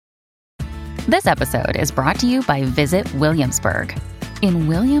This episode is brought to you by Visit Williamsburg. In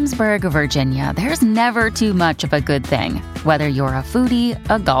Williamsburg, Virginia, there's never too much of a good thing. Whether you're a foodie,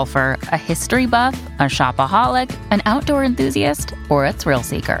 a golfer, a history buff, a shopaholic, an outdoor enthusiast, or a thrill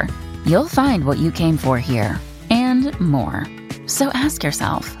seeker, you'll find what you came for here and more. So ask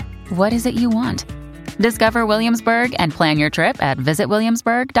yourself, what is it you want? Discover Williamsburg and plan your trip at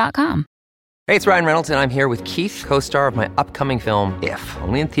visitwilliamsburg.com. Hey, it's Ryan Reynolds, and I'm here with Keith, co-star of my upcoming film, If,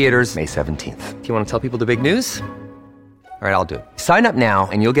 only in theaters May 17th. Do you want to tell people the big news? All right, I'll do it. Sign up now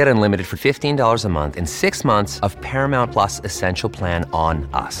and you'll get unlimited for $15 a month and 6 months of Paramount Plus Essential Plan on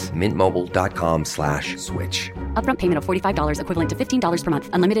us. MintMobile.com/switch. Upfront payment of $45 equivalent to $15 per month.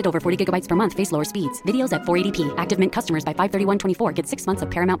 Unlimited over 40 gigabytes per month. Face lower speeds. Videos at 480p. Active Mint customers by 531.24 get 6 months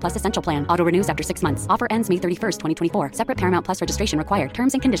of Paramount Plus Essential Plan. Auto renews after 6 months. Offer ends May 31st, 2024. Separate Paramount Plus registration required.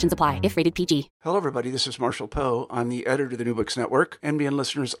 Terms and conditions apply if rated PG. Hello, everybody. This is Marshall Poe. I'm the editor of the New Books Network. NBN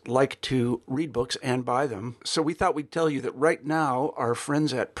listeners like to read books and buy them. So we thought we'd tell you that right now, our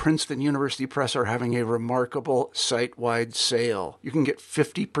friends at Princeton University Press are having a remarkable site-wide sale. You can get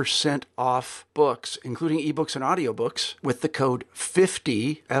 50% off books, including ebooks and audiobooks, with the code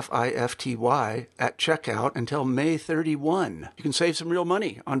 50, F-I-F-T-Y, at checkout until May 31. You can save some real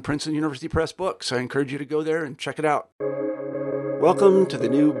money on Princeton University Press books. I encourage you to go there and check it out. Welcome to the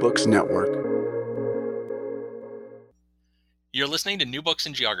New Books Network. You're listening to New Books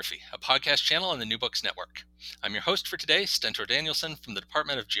in Geography, a podcast channel on the New Books Network. I'm your host for today, Stentor Danielson from the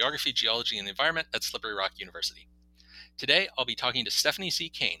Department of Geography, Geology, and the Environment at Slippery Rock University. Today, I'll be talking to Stephanie C.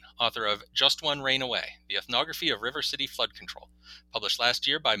 Kane, author of Just One Rain Away, The Ethnography of River City Flood Control, published last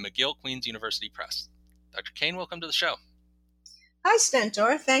year by McGill-Queen's University Press. Dr. Kane, welcome to the show. Hi,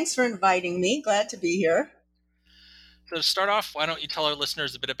 Stentor. Thanks for inviting me. Glad to be here. So to start off, why don't you tell our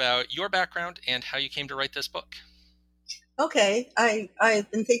listeners a bit about your background and how you came to write this book? Okay, I've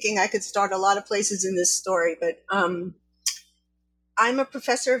been thinking I could start a lot of places in this story, but I'm a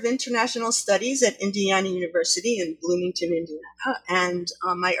professor of international studies at Indiana University in Bloomington, Indiana, and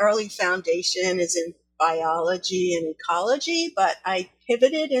my early foundation is in biology and ecology, but I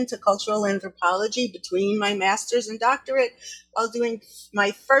pivoted into cultural anthropology between my master's and doctorate while doing my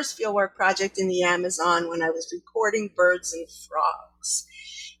first fieldwork project in the Amazon when I was recording birds and frogs.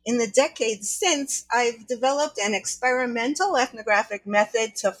 In the decades since, I've developed an experimental ethnographic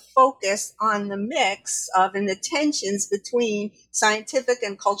method to focus on the mix of and the tensions between scientific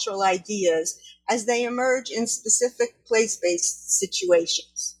and cultural ideas as they emerge in specific place-based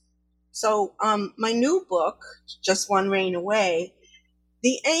situations. So my new book, Just One Rain Away,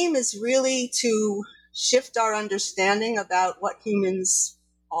 the aim is really to shift our understanding about what humans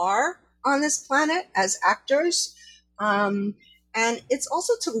are on this planet as actors. And it's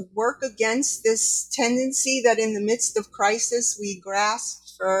also to work against this tendency that in the midst of crisis, we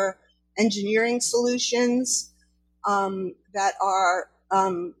grasp for engineering solutions that are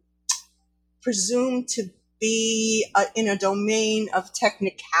presumed to be in a domain of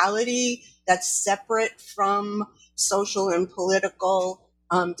technicality that's separate from social and political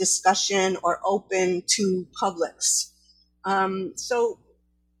discussion or open to publics. So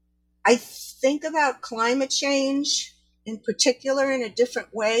I think about climate change in particular in a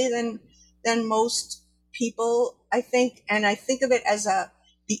different way than most people, I think. And I think of it as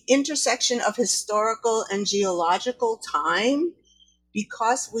the intersection of historical and geological time,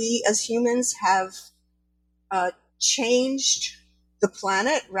 because we as humans have changed the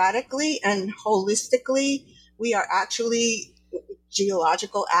planet radically and holistically. We are actually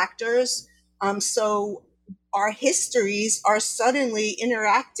geological actors. So our histories are suddenly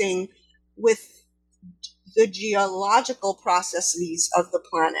interacting with the geological processes of the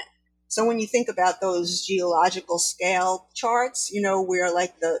planet. So when you think about those geological scale charts, we're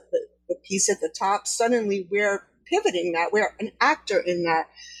like the piece at the top. Suddenly we're pivoting that. We're an actor in that.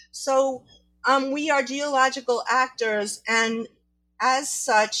 So we are geological actors, and as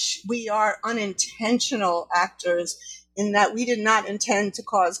such, we are unintentional actors in that we did not intend to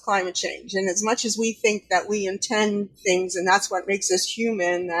cause climate change. And as much as we think that we intend things, and that's what makes us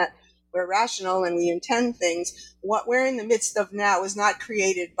human, that we're rational and we intend things, what we're in the midst of now is not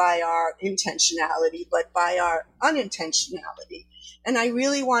created by our intentionality, but by our unintentionality. And I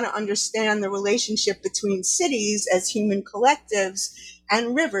really want to understand the relationship between cities as human collectives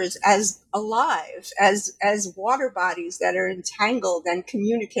and rivers as alive, as water bodies that are entangled and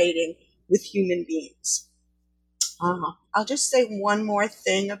communicating with human beings. I'll just say one more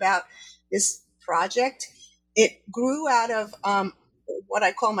thing about this project. It grew out of what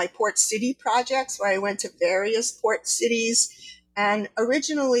I call my port city projects, where I went to various port cities. And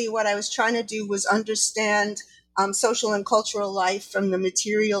originally what I was trying to do was understand social and cultural life from the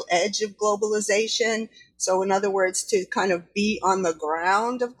material edge of globalization. So in other words, to kind of be on the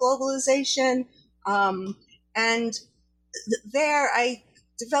ground of globalization. And there I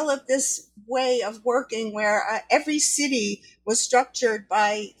developed this way of working where every city was structured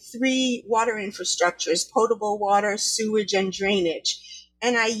by 3 water infrastructures: potable water, sewage, and drainage.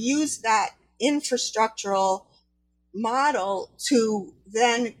 And I used that infrastructural model to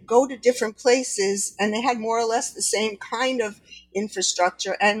then go to different places, and they had more or less the same kind of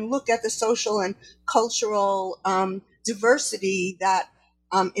infrastructure, and look at the social and cultural diversity that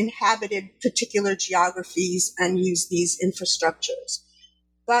inhabited particular geographies and use these infrastructures.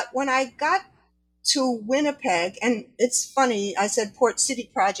 But when I got to Winnipeg, and it's funny, I said Port City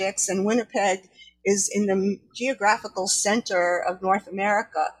projects, and Winnipeg is in the geographical center of North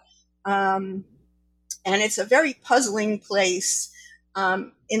America. And it's a very puzzling place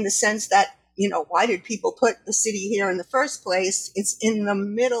in the sense that, why did people put the city here in the first place? It's in the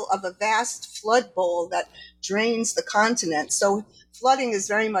middle of a vast flood bowl that drains the continent. So flooding is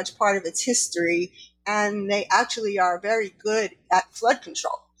very much part of its history, and they actually are very good at flood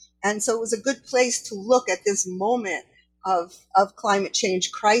control. And so it was a good place to look at this moment of climate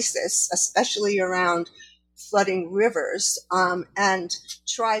change crisis, especially around flooding rivers, and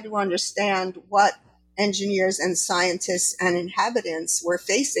try to understand what engineers and scientists and inhabitants were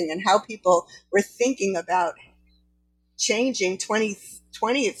facing and how people were thinking about changing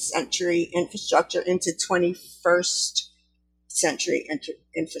 20th century infrastructure into 21st century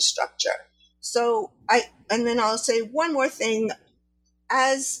infrastructure. So and then I'll say one more thing.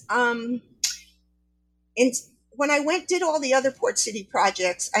 As when I did all the other Port City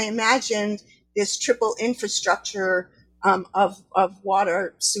projects, I imagined this triple infrastructure of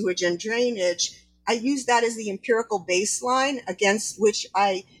water, sewage, and drainage. I used that as the empirical baseline against which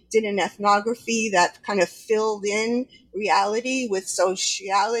I did an ethnography that kind of filled in reality with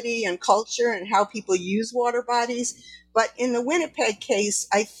sociality and culture and how people use water bodies. But in the Winnipeg case,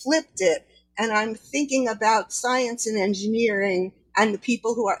 I flipped it, and I'm thinking about science and engineering and the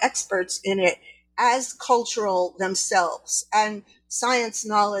people who are experts in it as cultural themselves, and science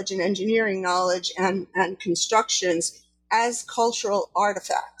knowledge and engineering knowledge and constructions as cultural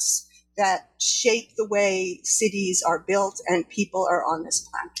artifacts that shape the way cities are built and people are on this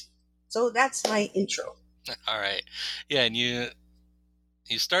planet. So that's my intro. All right. Yeah, and you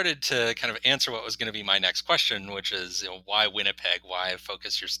started to kind of answer what was going to be my next question, which is, why Winnipeg? Why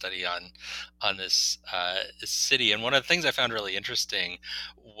focus your study on this city? And one of the things I found really interesting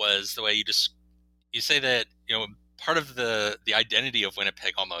was the way you say that part of the identity of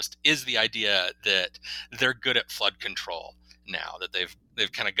Winnipeg almost is the idea that they're good at flood control now, that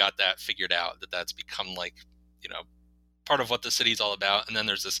they've kind of got that figured out, that's become like part of what the city's all about. And then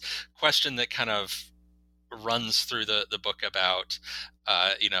there's this question that kind of runs through the book about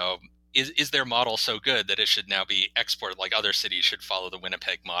is their model so good that it should now be exported, like other cities should follow the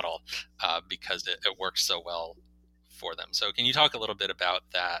Winnipeg model because it works so well for them. So can you talk a little bit about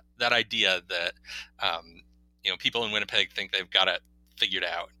that idea that people in Winnipeg think they've got it figured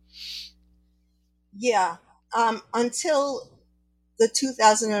out? Yeah. Until the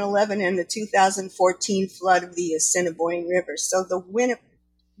 2011 and the 2014 flood of the Assiniboine River. So the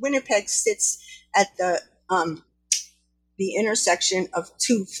Winnipeg sits at the intersection of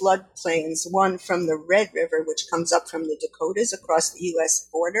 2 floodplains, one from the Red River, which comes up from the Dakotas across the U.S.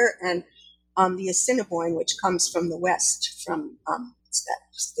 border, and the Assiniboine, which comes from the west, from it's that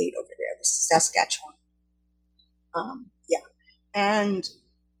state over there, Saskatchewan. And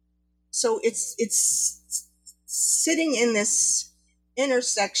so it's sitting in this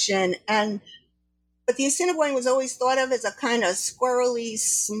intersection, but the Assiniboine was always thought of as a kind of squirrely,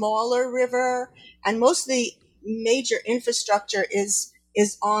 smaller river, and most of the major infrastructure is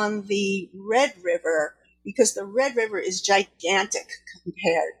on the Red River, because the Red River is gigantic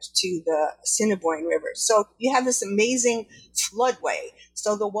compared to the Assiniboine River. So you have this amazing floodway.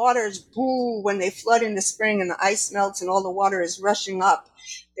 So the waters boo when they flood in the spring and the ice melts and all the water is rushing up.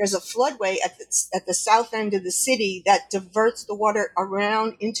 There's a floodway at the south end of the city that diverts the water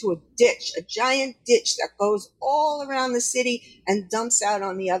around into a ditch, a giant ditch that goes all around the city and dumps out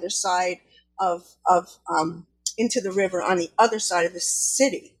on the other side into the river on the other side of the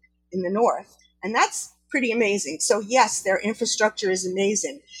city in the north. And that's pretty amazing. So yes, their infrastructure is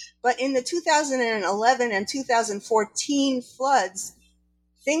amazing. But in the 2011 and 2014 floods,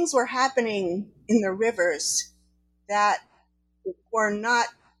 things were happening in the rivers that were not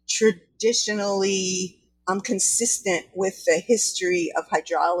traditionally consistent with the history of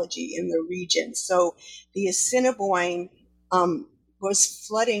hydrology in the region. So the Assiniboine was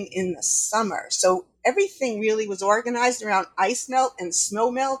flooding in the summer. So everything really was organized around ice melt and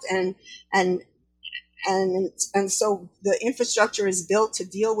snow melt, and so the infrastructure is built to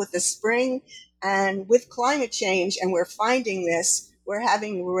deal with the spring. And with climate change, and we're finding this, we're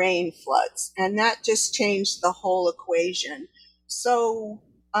having rain floods, and that just changed the whole equation. So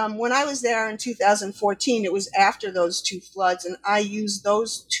when I was there in 2014, it was after those two floods, and I used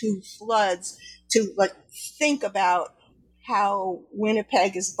those two floods to think about how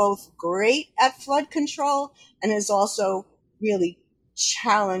Winnipeg is both great at flood control and is also really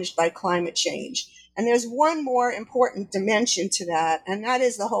challenged by climate change. And there's one more important dimension to that, and that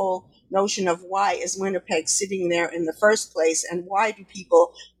is the whole notion of why is Winnipeg sitting there in the first place, and why do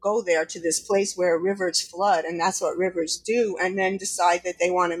people go there to this place where rivers flood, and that's what rivers do, and then decide that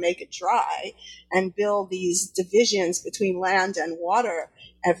they want to make it dry and build these divisions between land and water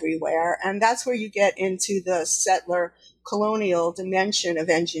everywhere. And that's where you get into the settler colonial dimension of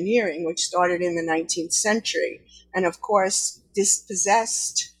engineering, which started in the 19th century, and of course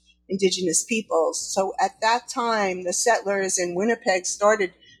dispossessed indigenous peoples. So at that time, the settlers in Winnipeg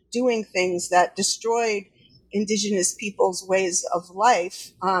started doing things that destroyed indigenous people's ways of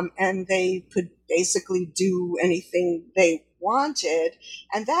life, and they could basically do anything they wanted.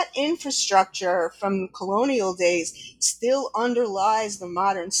 And that infrastructure from colonial days still underlies the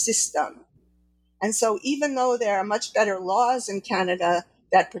modern system. And so even though there are much better laws in Canada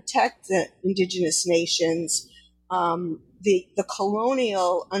that protect the indigenous nations, the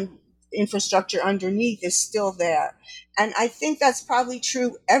colonial infrastructure underneath is still there. And I think that's probably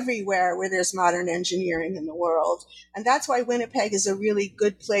true everywhere where there's modern engineering in the world. And that's why Winnipeg is a really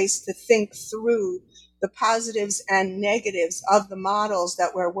good place to think through the positives and negatives of the models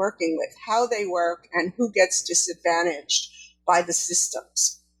that we're working with, how they work, and who gets disadvantaged by the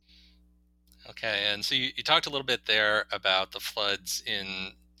systems. Okay, and so you talked a little bit there about the floods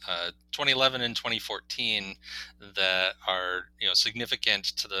in 2011 and 2014 that are significant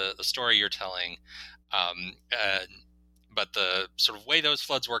to the story you're telling, but the sort of way those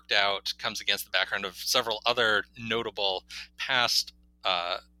floods worked out comes against the background of several other notable past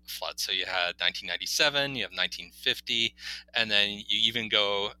floods. So you had 1997, you have 1950, and then you even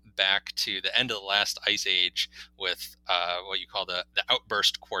go back to the end of the last ice age with what you call the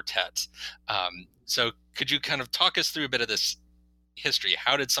outburst quartet. So could you kind of talk us through a bit of this history?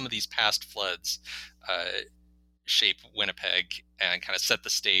 How did some of these past floods shape Winnipeg and kind of set the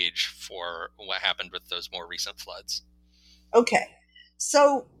stage for what happened with those more recent floods? Okay,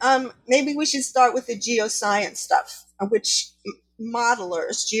 so maybe we should start with the geoscience stuff, which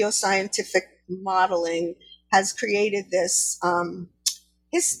modelers, geoscientific modeling, has created this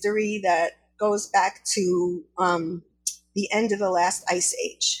history that goes back to the end of the last ice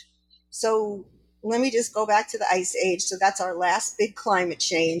age. So let me just go back to the ice age. So that's our last big climate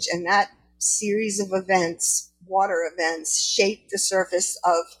change, and that series of events, water events, shaped the surface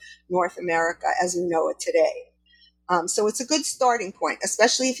of North America as we know it today. So it's a good starting point,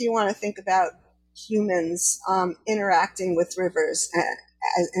 especially if you want to think about humans interacting with rivers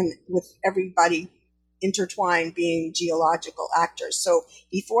and with everybody intertwined being geological actors. So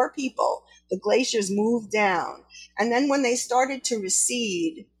before people, the glaciers moved down, and then when they started to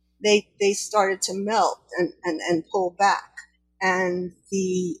recede, they started to melt and pull back, and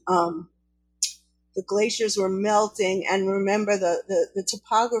the glaciers were melting. And remember, the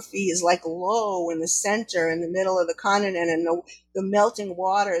topography is like low in the center, in the middle of the continent, and the melting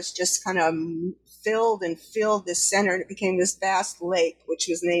waters just kind of filled this center, and it became this vast lake, which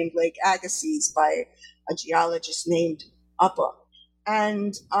was named Lake Agassiz by a geologist named Upham.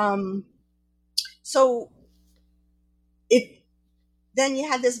 And so then you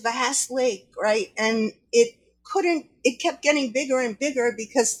had this vast lake, right? And it kept getting bigger and bigger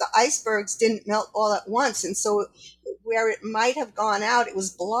because the icebergs didn't melt all at once. And so where it might have gone out, it was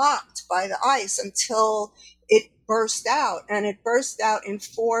blocked by the ice until it burst out. And it burst out in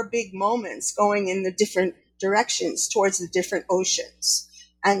 4 big moments going in the different directions towards the different oceans.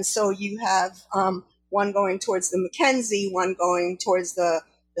 And so you have one going towards the Mackenzie, one going towards the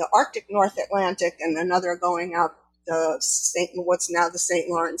Arctic North Atlantic, and another going out what's now the St.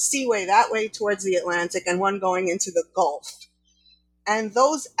 Lawrence Seaway that way towards the Atlantic, and one going into the Gulf. And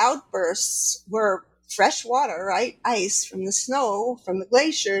those outbursts were fresh water, right? Ice from the snow, from the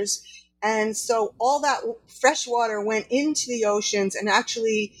glaciers. And so all that fresh water went into the oceans, and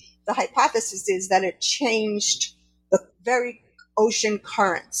actually the hypothesis is that it changed the very ocean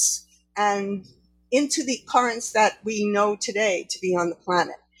currents and into the currents that we know today to be on the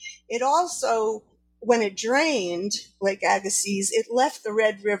planet. It also, when it drained Lake Agassiz, it left the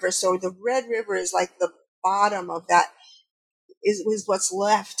Red River. So the Red River is like the bottom of that was what's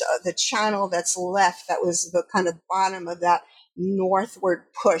left, the channel that's left, that was the kind of bottom of that northward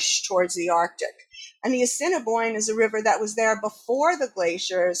push towards the Arctic. And the Assiniboine is a river that was there before the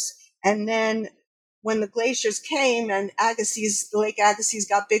glaciers. And then when the glaciers came and Agassiz, the Lake Agassiz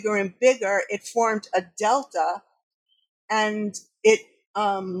got bigger and bigger, it formed a delta. And it,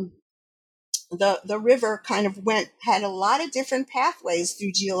 the river kind of had a lot of different pathways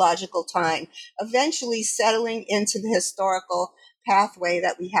through geological time, eventually settling into the historical pathway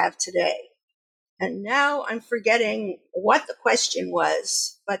that we have today. And now I'm forgetting what the question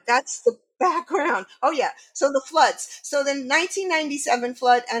was, but that's the background. Oh yeah. So the floods. So the 1997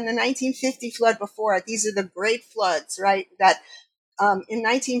 flood and the 1950 flood before it, these are the great floods, right? That in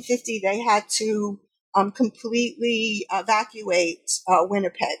 1950 they had to completely evacuate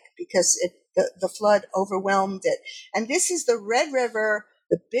Winnipeg because the flood overwhelmed it. And this is the Red River,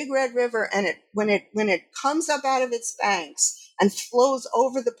 the big Red River, and when it comes up out of its banks and flows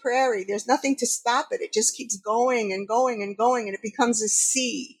over the prairie, there's nothing to stop it. It just keeps going and going and going, and it becomes a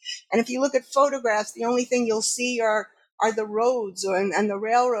sea. And if you look at photographs, the only thing you'll see are the roads and the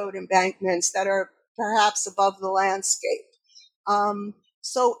railroad embankments that are perhaps above the landscape.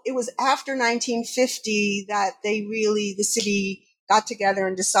 So it was after 1950 that the city got together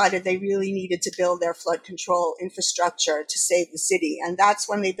and decided they really needed to build their flood control infrastructure to save the city. And that's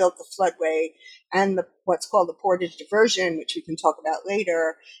when they built the floodway and what's called the Portage Diversion, which we can talk about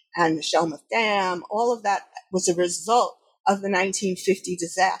later, and the Shellmouth Dam. All of that was a result of the 1950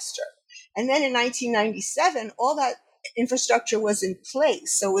 disaster. And then in 1997, all that infrastructure was in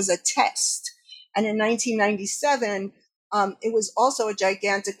place. So it was a test. And in 1997, it was also a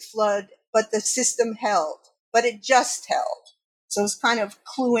gigantic flood, but the system held, but it just held. So it's kind of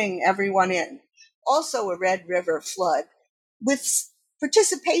cluing everyone in. Also a Red River flood with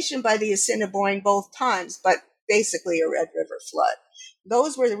participation by the Assiniboine both times, but basically a Red River flood.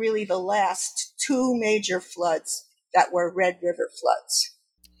 Those were really the last two major floods that were Red River floods.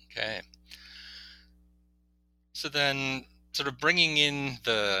 Okay. So then sort of bringing in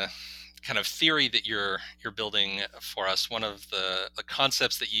the kind of theory that you're building for us, one of the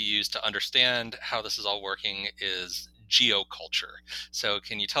concepts that you use to understand how this is all working is geoculture. So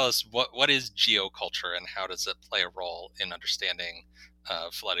can you tell us what is geoculture and how does it play a role in understanding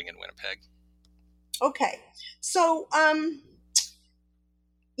flooding in Winnipeg? Okay. So,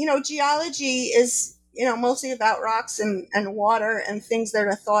 geology is, mostly about rocks and water and things that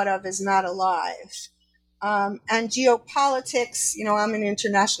are thought of as not alive. And geopolitics, I'm in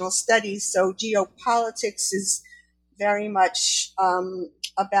international studies, so geopolitics is very much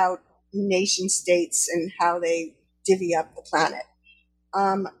about nation states and how they divvy up the planet.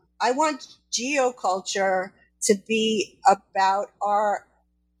 I want geoculture to be about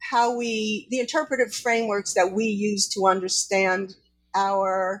the interpretive frameworks that we use to understand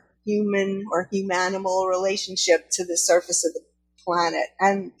our human or humanimal relationship to the surface of the planet.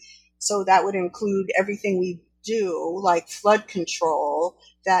 And so that would include everything we do, like flood control,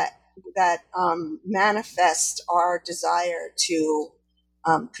 that manifest our desire to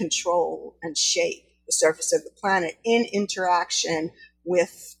control and shape the surface of the planet in interaction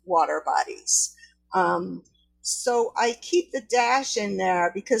with water bodies. So I keep the dash in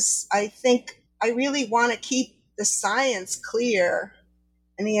there because I think I really want to keep the science clear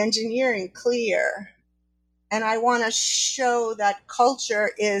and the engineering clear. And I want to show that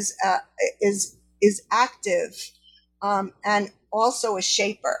culture is active and also a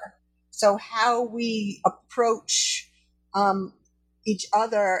shaper. So how we approach each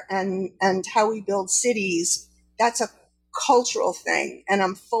other and how we build cities, that's a cultural thing. And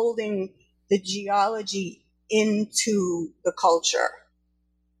I'm folding the geology into the culture.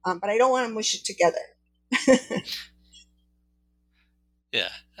 But I don't want to mush it together. Yeah,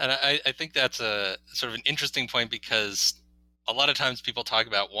 and I think that's a sort of an interesting point because a lot of times people talk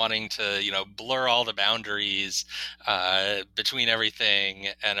about wanting to, blur all the boundaries between everything.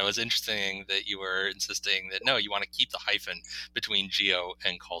 And it was interesting that you were insisting that, no, you want to keep the hyphen between geo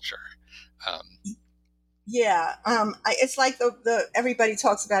and culture. Yeah, it's like the everybody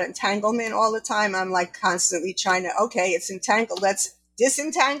talks about entanglement all the time. I'm like constantly trying to, okay, it's entangled. Let's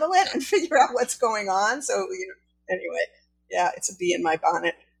disentangle it and figure out what's going on. So, anyway, yeah, it's a bee in my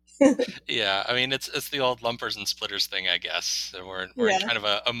bonnet. Yeah, I mean, it's the old lumpers and splitters thing, I guess. We're in kind of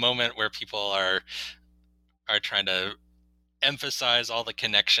a moment where people are trying to emphasize all the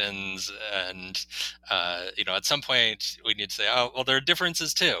connections, and at some point we need to say, oh, well, there are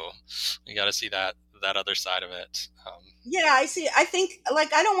differences too. You got to see that that other side of it. Yeah, I see. I think,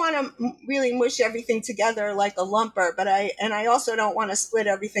 like, I don't want to really mush everything together like a lumper, but I also don't want to split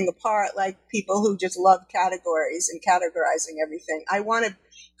everything apart like people who just love categories and categorizing everything. I want to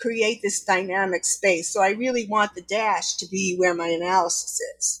create this dynamic space. So I really want the dash to be where my analysis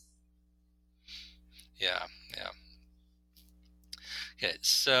is. Yeah. Okay,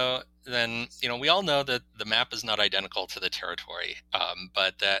 so then, we all know that the map is not identical to the territory,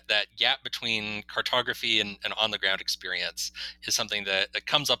 but that gap between cartography and on-the-ground experience is something that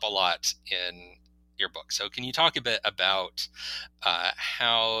comes up a lot in your book. So can you talk a bit about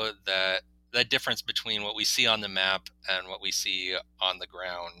how that difference between what we see on the map and what we see on the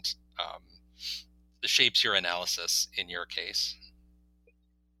ground shapes your analysis in your case?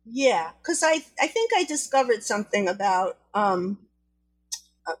 Yeah, because I think I discovered something about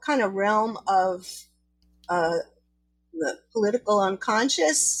a kind of realm of the political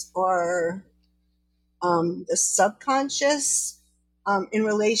unconscious or the subconscious in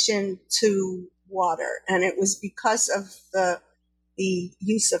relation to water, and it was because of the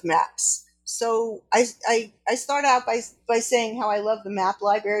use of maps. So I start out by saying how I love the map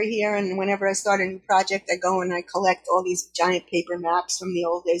library here, and whenever I start a new project, I go and I collect all these giant paper maps from the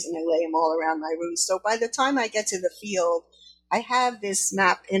old days, and I lay them all around my room. So by the time I get to the field, I have this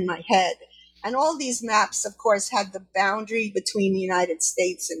map in my head. And all these maps, of course, had the boundary between the United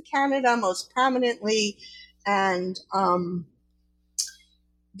States and Canada most prominently, and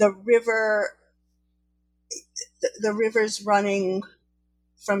the rivers running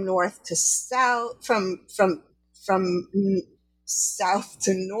from north to south, from south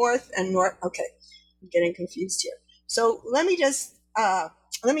to north and north. Okay, I'm getting confused here. So let me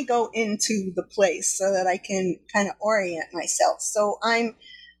go into the place so that I can kind of orient myself. So I'm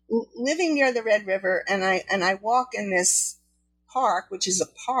living near the Red River, and I walk in this park, which is a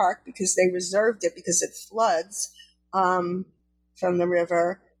park because they reserved it because it floods from the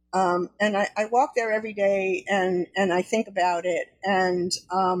river. And I walk there every day, and I think about it, and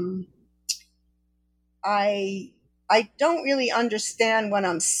I don't really understand what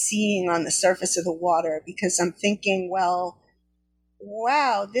I'm seeing on the surface of the water, because I'm thinking, well,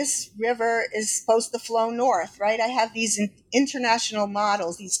 wow, this river is supposed to flow north, right? I have these international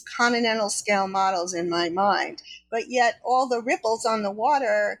models, these continental scale models in my mind, but yet all the ripples on the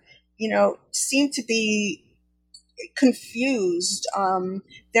water, seem to be confused.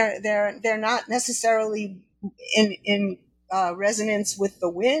 They're not necessarily in resonance with the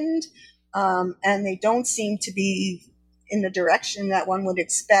wind, and they don't seem to be in the direction that one would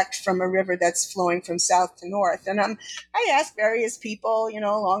expect from a river that's flowing from south to north. And I asked various people,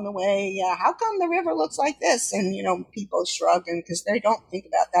 along the way, how come the river looks like this? And, people shrug, and because they don't think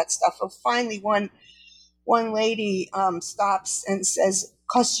about that stuff. So finally, one lady stops and says,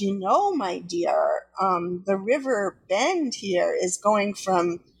 "'Cause my dear, the river bend here is going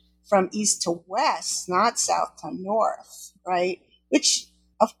from east to west, not south to north, right?" Which,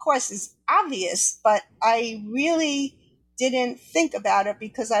 of course, is obvious, but I really didn't think about it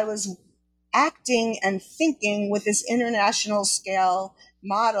because I was acting and thinking with this international scale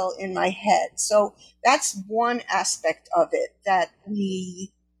model in my head. So that's one aspect of it, that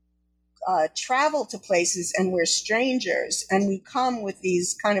we travel to places and we're strangers, and we come with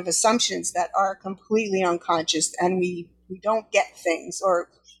these kind of assumptions that are completely unconscious, and we don't get things, or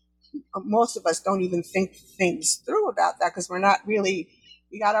most of us don't even think things through about that because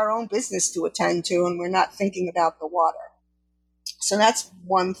we got our own business to attend to, and we're not thinking about the water. So that's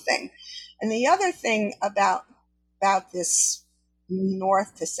one thing. And the other thing about this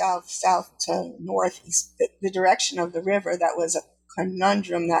north to south, south to northeast, the direction of the river, that was a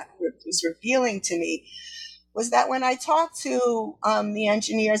conundrum that was revealing to me, was that when I talked to the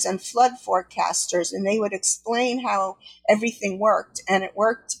engineers and flood forecasters, and they would explain how everything worked, and it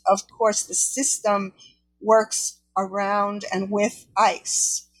worked, of course, the system works around and with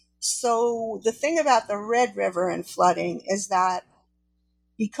ice. So the thing about the Red River and flooding is that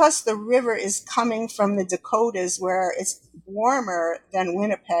because the river is coming from the Dakotas, where it's warmer than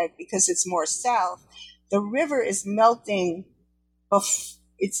Winnipeg because it's more south, the river is melting.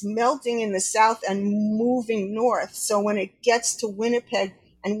 It's melting in the south and moving north. So when it gets to Winnipeg,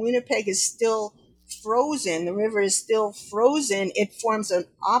 and Winnipeg is still frozen, the river is still frozen, it forms an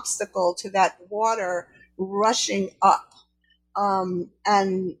obstacle to that water rushing up.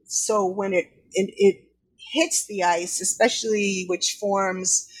 And so when it hits the ice, especially which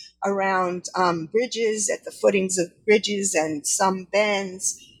forms around bridges, at the footings of bridges and some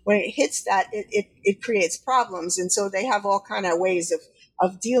bends, when it hits that, it creates problems. And so they have all kind of ways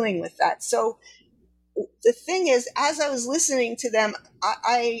of dealing with that. So the thing is, as I was listening to them,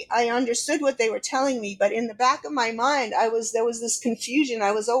 I understood what they were telling me, but in the back of my mind, there was this confusion.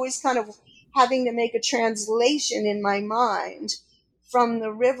 I was always kind of having to make a translation in my mind from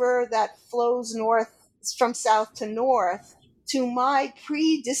the river that flows north, from south to north, to my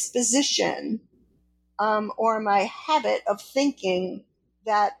predisposition, or my habit of thinking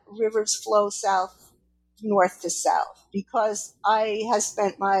that rivers flow north to south, because I have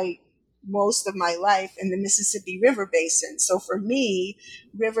spent most of my life in the Mississippi River Basin. So for me,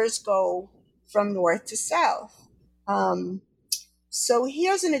 rivers go from north to south. So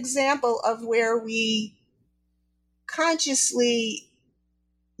here's an example of where we consciously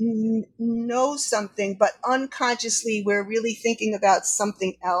know something, but unconsciously we're really thinking about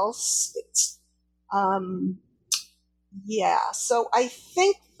something else. So I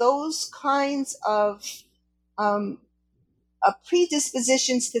think those kinds of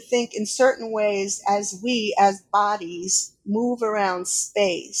predispositions to think in certain ways as we, as bodies, move around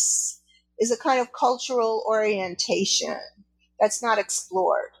space is a kind of cultural orientation that's not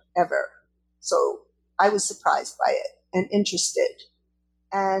explored ever. So I was surprised by it and interested.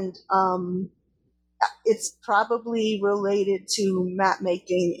 And it's probably related to map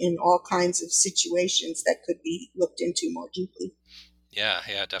making in all kinds of situations that could be looked into more deeply. Yeah,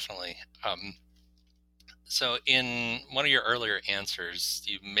 definitely. So in one of your earlier answers,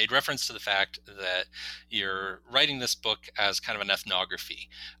 you made reference to the fact that you're writing this book as kind of an ethnography,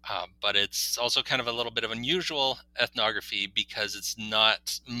 but it's also kind of a little bit of unusual ethnography because it's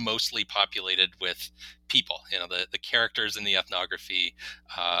not mostly populated with people. You know, the characters in the ethnography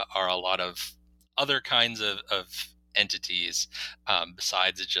are a lot of other kinds of entities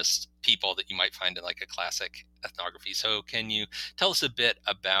besides just people that you might find in like a classic ethnography. So can you tell us a bit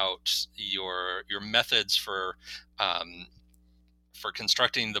about your methods for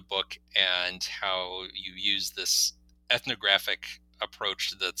constructing the book and how you use this ethnographic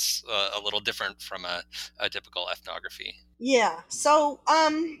approach that's a little different from a typical ethnography? Yeah. So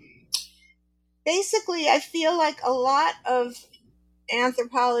basically, I feel like a lot of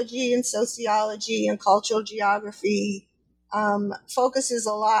anthropology and sociology and cultural geography focuses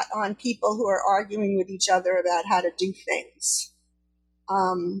a lot on people who are arguing with each other about how to do things.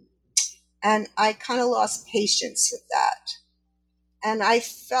 And I kind of lost patience with that. And I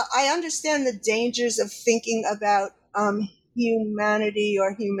understand the dangers of thinking about humanity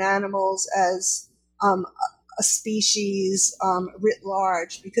or humanimals as a species writ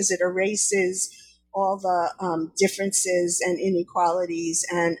large, because it erases all the differences and inequalities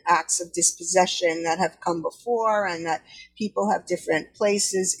and acts of dispossession that have come before, and that people have different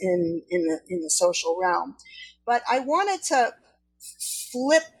places in the social realm. But I wanted to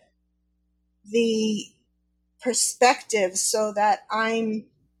flip the perspective so that I'm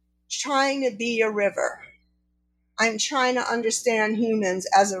trying to be a river. I'm trying to understand humans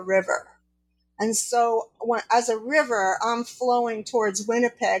as a river. And so as a river, I'm flowing towards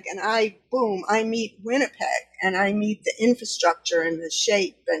Winnipeg, and I meet Winnipeg, and I meet the infrastructure and the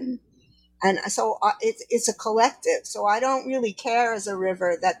shape. And so it's a collective. So I don't really care as a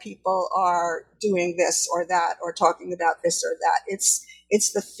river that people are doing this or that or talking about this or that.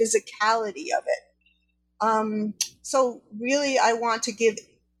 It's the physicality of it. So really, I want to give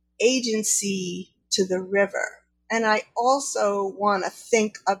agency to the river. And I also want to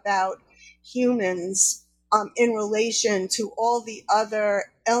think about humans in relation to all the other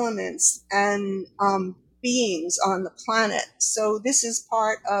elements and beings on the planet. So this is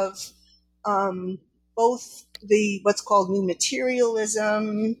part of both what's called new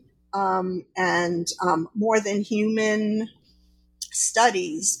materialism and more than human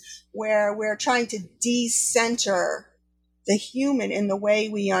studies, where we're trying to decenter the human in the way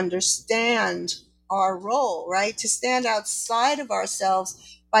we understand our role, right? To stand outside of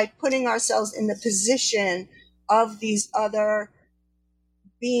ourselves by putting ourselves in the position of these other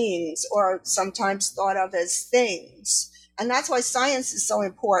beings, or sometimes thought of as things. And that's why science is so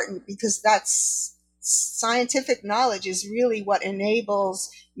important, because that's scientific knowledge is really what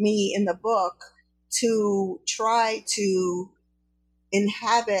enables me in the book to try to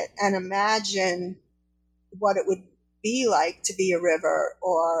inhabit and imagine what it would be like to be a river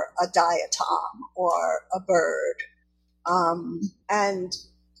or a diatom or a bird, and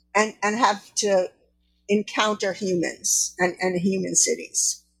have to encounter humans and human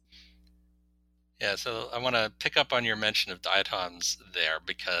cities. Yeah, so I want to pick up on your mention of diatoms there,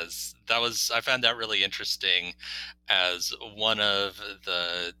 because I found that really interesting as one of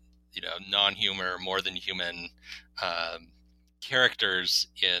the non-human, more than human characters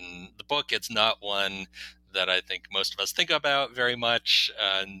in the book. It's not one that I think most of us think about very much,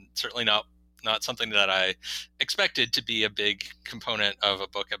 and certainly not not something that I expected to be a big component of a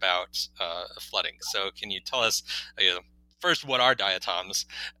book about flooding. So can you tell us, first, what are diatoms,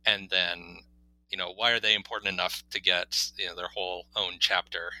 and then, why are they important enough to get their whole own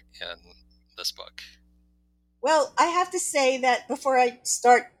chapter in this book? Well, I have to say that before I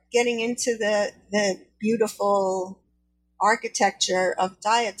start getting into the beautiful architecture of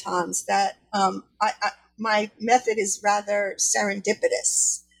diatoms, that my method is rather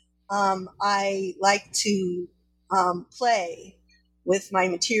serendipitous. I like to play with my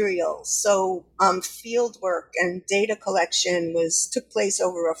materials. So field work and data collection took place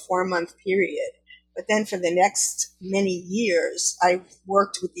over a 4-month period. But then for the next many years, I've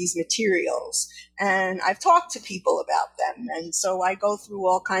worked with these materials and I've talked to people about them. And so I go through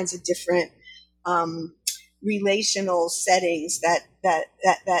all kinds of different relational settings that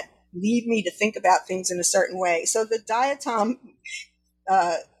lead me to think about things in a certain way. So the diatom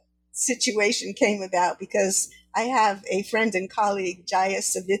situation came about because I have a friend and colleague, Jaya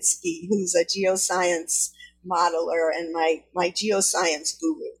Savitsky, who's a geoscience modeler and my geoscience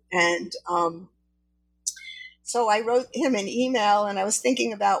guru. And so I wrote him an email, and I was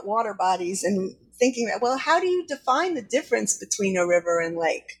thinking about water bodies and thinking, well, how do you define the difference between a river and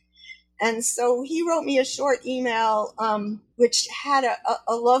lake? And so he wrote me a short email, which had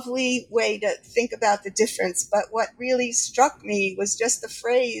a lovely way to think about the difference. But what really struck me was just the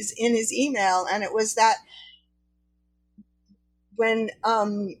phrase in his email, and it was that when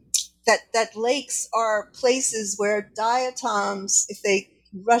that lakes are places where diatoms, if they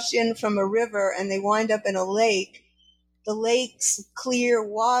rush in from a river and they wind up in a lake, the lake's clear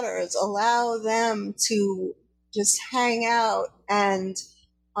waters allow them to just hang out and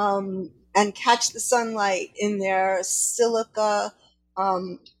catch the sunlight in their silica,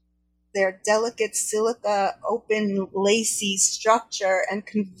 their delicate silica, open, lacy structure, and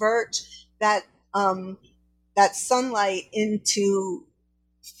convert that sunlight into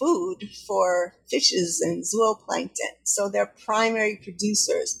food for fishes and zooplankton. So they're primary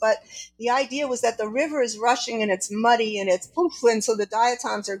producers. But the idea was that the river is rushing and it's muddy and it's poof, and so the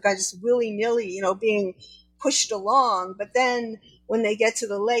diatoms are just willy-nilly, being pushed along. But then when they get to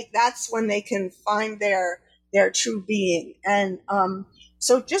the lake, that's when they can find their true being. And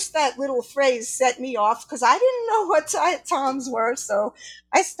so just that little phrase set me off because I didn't know what diatoms were. So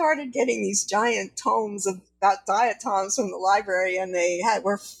I started getting these giant tomes about diatoms from the library, and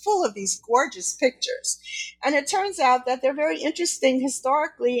were full of these gorgeous pictures. And it turns out that they're very interesting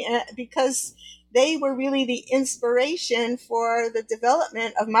historically because they were really the inspiration for the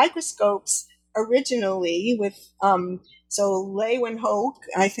development of microscopes originally with so Leeuwenhoek,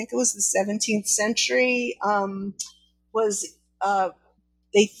 I think it was the 17th century,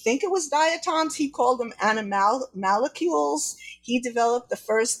 they think it was diatoms. He called them animalcules. He developed the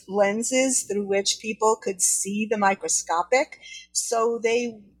first lenses through which people could see the microscopic. So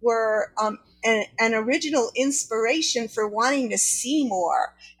they were an original inspiration for wanting to see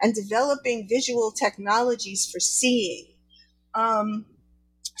more and developing visual technologies for seeing.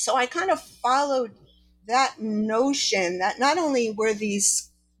 So I kind of followed that notion that not only were these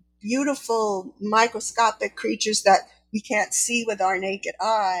beautiful microscopic creatures that we can't see with our naked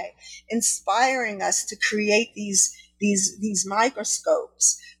eye, inspiring us to create these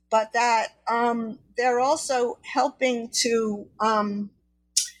microscopes, but that they're also helping to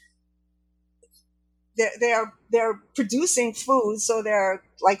they're producing food, so they're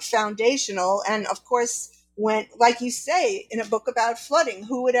like foundational. And of course, when, like you say, in a book about flooding,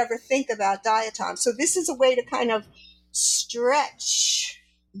 who would ever think about diatoms? So this is a way to kind of stretch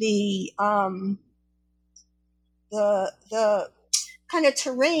the kind of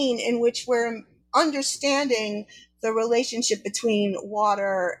terrain in which we're understanding the relationship between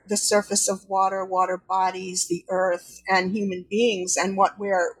water, the surface of water, water bodies, the earth, and human beings, and what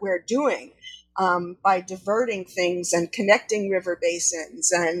we're doing by diverting things and connecting river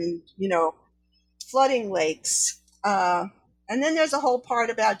basins and, flooding lakes. And then there's a whole part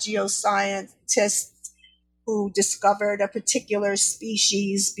about geoscientists who discovered a particular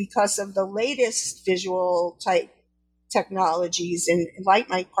species because of the latest visual type technologies in light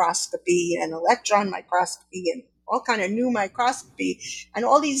microscopy and electron microscopy and all kind of new microscopy. And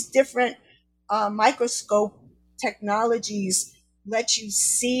all these different microscope technologies let you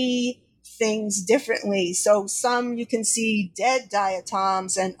see things differently. So some you can see dead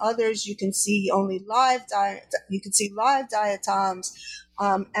diatoms, and others you can see only live diatoms.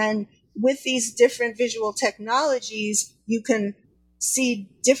 And with these different visual technologies, you can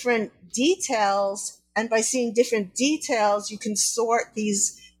see different details. And by seeing different details, you can sort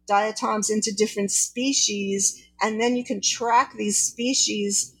these diatoms into different species. And then you can track these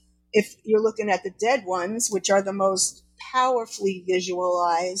species if you're looking at the dead ones, which are the most powerfully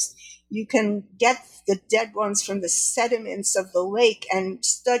visualized, you can get the dead ones from the sediments of the lake and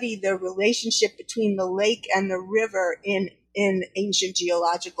study the relationship between the lake and the river in ancient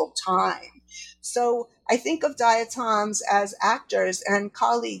geological time. So I think of diatoms as actors and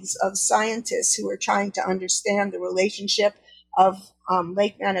colleagues of scientists who are trying to understand the relationship of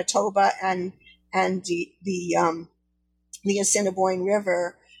Lake Manitoba and the Assiniboine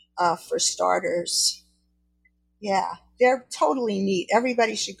River, for starters. Yeah, they're totally neat.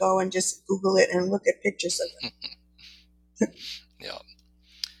 Everybody should go and just Google it and look at pictures of them. Yeah.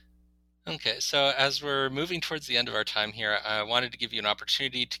 Okay, so as we're moving towards the end of our time here, I wanted to give you an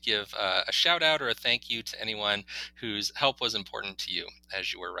opportunity to give a shout out or a thank you to anyone whose help was important to you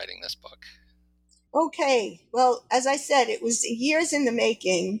as you were writing this book. Okay, well, as I said, it was years in the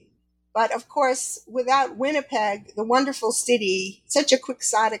making, but of course, without Winnipeg, the wonderful city, such a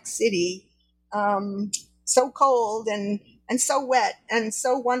quixotic city, so cold and so wet and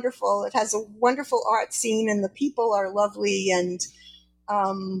so wonderful. It has a wonderful art scene and the people are lovely, and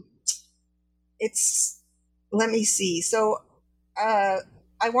let me see. So I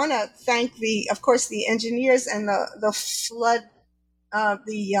want to thank of course, the engineers and the flood,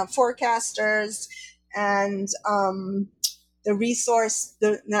 the forecasters, and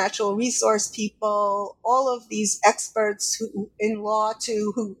the natural resource people, all of these experts in law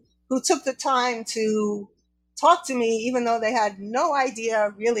who took the time to talk to me, even though they had no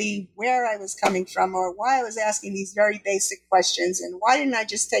idea really where I was coming from or why I was asking these very basic questions, and why didn't I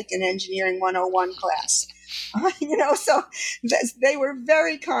just take an Engineering 101 class? So they were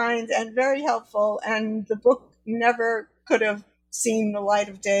very kind and very helpful, and the book never could have seen the light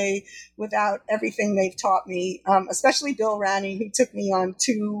of day without everything they've taught me, especially Bill Ranney, who took me on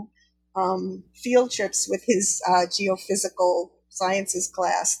 2 field trips with his geophysical sciences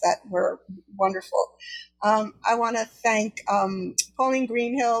class that were wonderful. I want to thank Pauline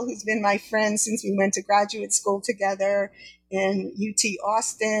Greenhill, who's been my friend since we went to graduate school together in UT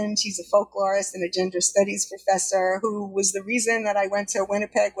Austin. She's a folklorist and a gender studies professor who was the reason that I went to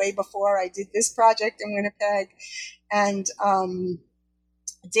Winnipeg way before I did this project in Winnipeg. And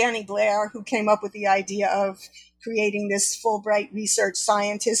Danny Blair, who came up with the idea of creating this Fulbright research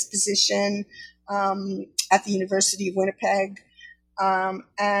scientist position at the University of Winnipeg.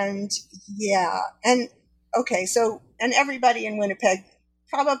 And everybody in Winnipeg.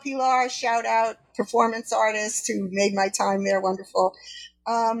 Prabha Pilar, shout out, performance artist who made my time there wonderful.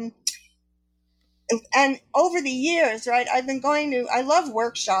 And over the years, right, I love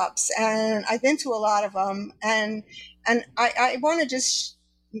workshops, and I've been to a lot of them, and I want to just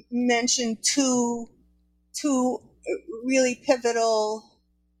mention two really pivotal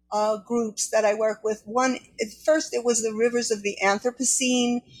groups that I work with. One, first, it was the Rivers of the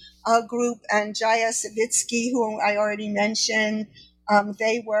Anthropocene group, and Jaya Savitsky, who I already mentioned.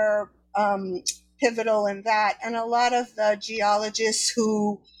 They were pivotal in that. And a lot of the geologists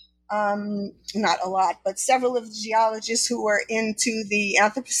who, not a lot, but several of the geologists who were into the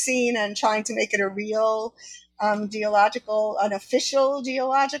Anthropocene and trying to make it a real an official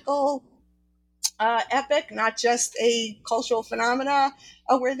geological epic, not just a cultural phenomena,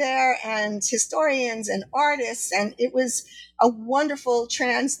 were there, and historians and artists, and it was a wonderful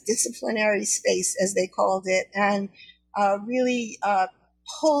transdisciplinary space, as they called it, and really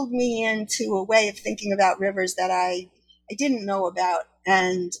pulled me into a way of thinking about rivers that I didn't know about.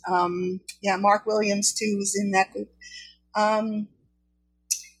 And Mark Williams too was in that group.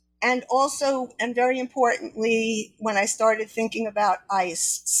 And also, and very importantly, when I started thinking about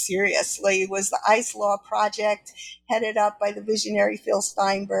ice seriously, was the Ice Law Project, headed up by the visionary Phil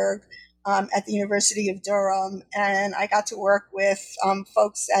Steinberg at the University of Durham. And I got to work with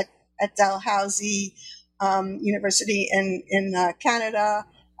folks at Dalhousie University in Canada,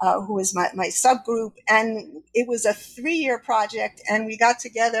 who was my subgroup. And it was a 3-year project, and we got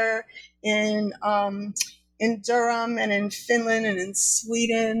together in Durham and in Finland and in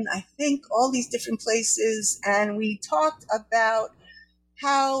Sweden, I think all these different places. And we talked about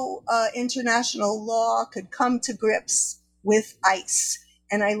how international law could come to grips with ice.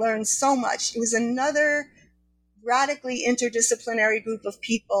 And I learned so much. It was another radically interdisciplinary group of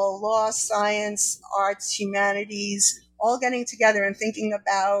people, law, science, arts, humanities, all getting together and thinking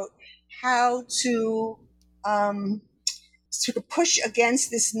about how to sort of push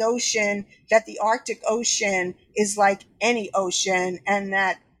against this notion that the Arctic Ocean is like any ocean and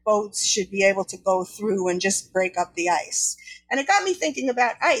that boats should be able to go through and just break up the ice. And it got me thinking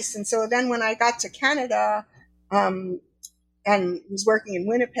about ice. And so then when I got to Canada and was working in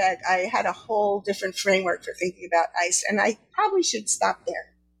Winnipeg, I had a whole different framework for thinking about ice. And I probably should stop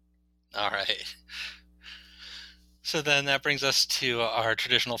there. All right. So then that brings us to our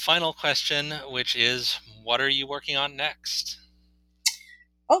traditional final question, which is, what are you working on next?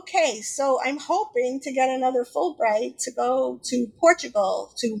 Okay, so I'm hoping to get another Fulbright to go to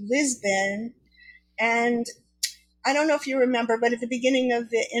Portugal, to Lisbon. And I don't know if you remember, but at the beginning of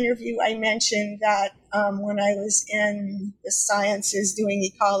the interview, I mentioned that when I was in the sciences doing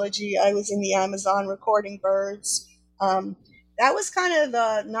ecology, I was in the Amazon recording birds. That was kind of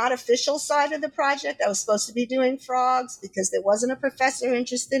the not official side of the project. I was supposed to be doing frogs because there wasn't a professor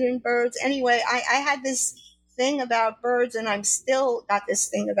interested in birds. Anyway, I had this thing about birds, and I'm still got this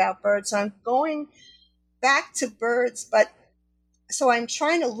thing about birds. So I'm going back to birds, but so I'm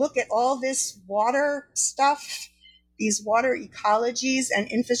trying to look at all this water stuff, these water ecologies and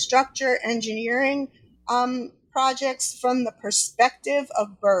infrastructure engineering projects from the perspective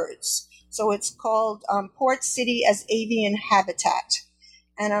of birds. So it's called Port City as Avian Habitat.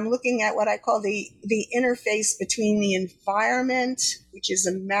 And I'm looking at what I call the interface between the environment, which is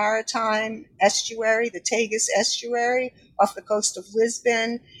a maritime estuary, the Tagus estuary off the coast of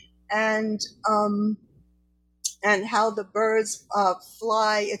Lisbon, and how the birds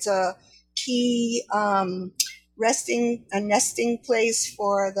fly. It's a key nesting place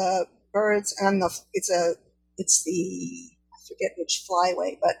for the birds, and it's the I forget which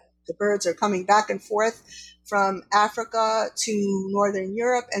flyway, but the birds are coming back and forth from Africa to Northern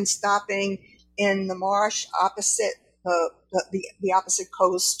Europe and stopping in the marsh opposite the opposite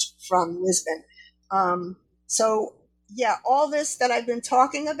coast from Lisbon. So yeah, all this that I've been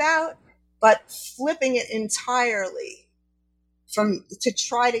talking about, but flipping it entirely to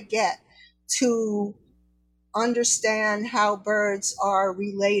try to get to understand how birds are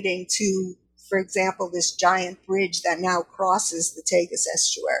relating to, for example, this giant bridge that now crosses the Tagus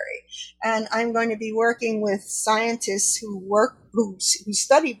estuary. And I'm going to be working with scientists who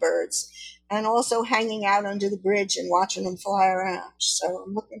study birds, and also hanging out under the bridge and watching them fly around. So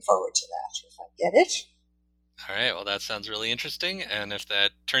I'm looking forward to that if I get it. All right. Well, that sounds really interesting. And if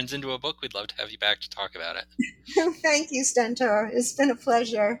that turns into a book, we'd love to have you back to talk about it. Thank you, Stentor. It's been a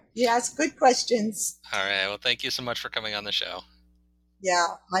pleasure. You asked good questions. All right. Well, thank you so much for coming on the show. Yeah,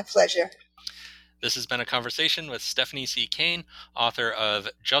 my pleasure. This has been a conversation with Stephanie C. Kane, author of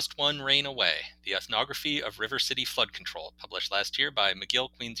Just One Rain Away, The Ethnography of River City Flood Control, published last year by McGill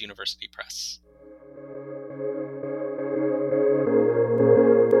Queen's University Press.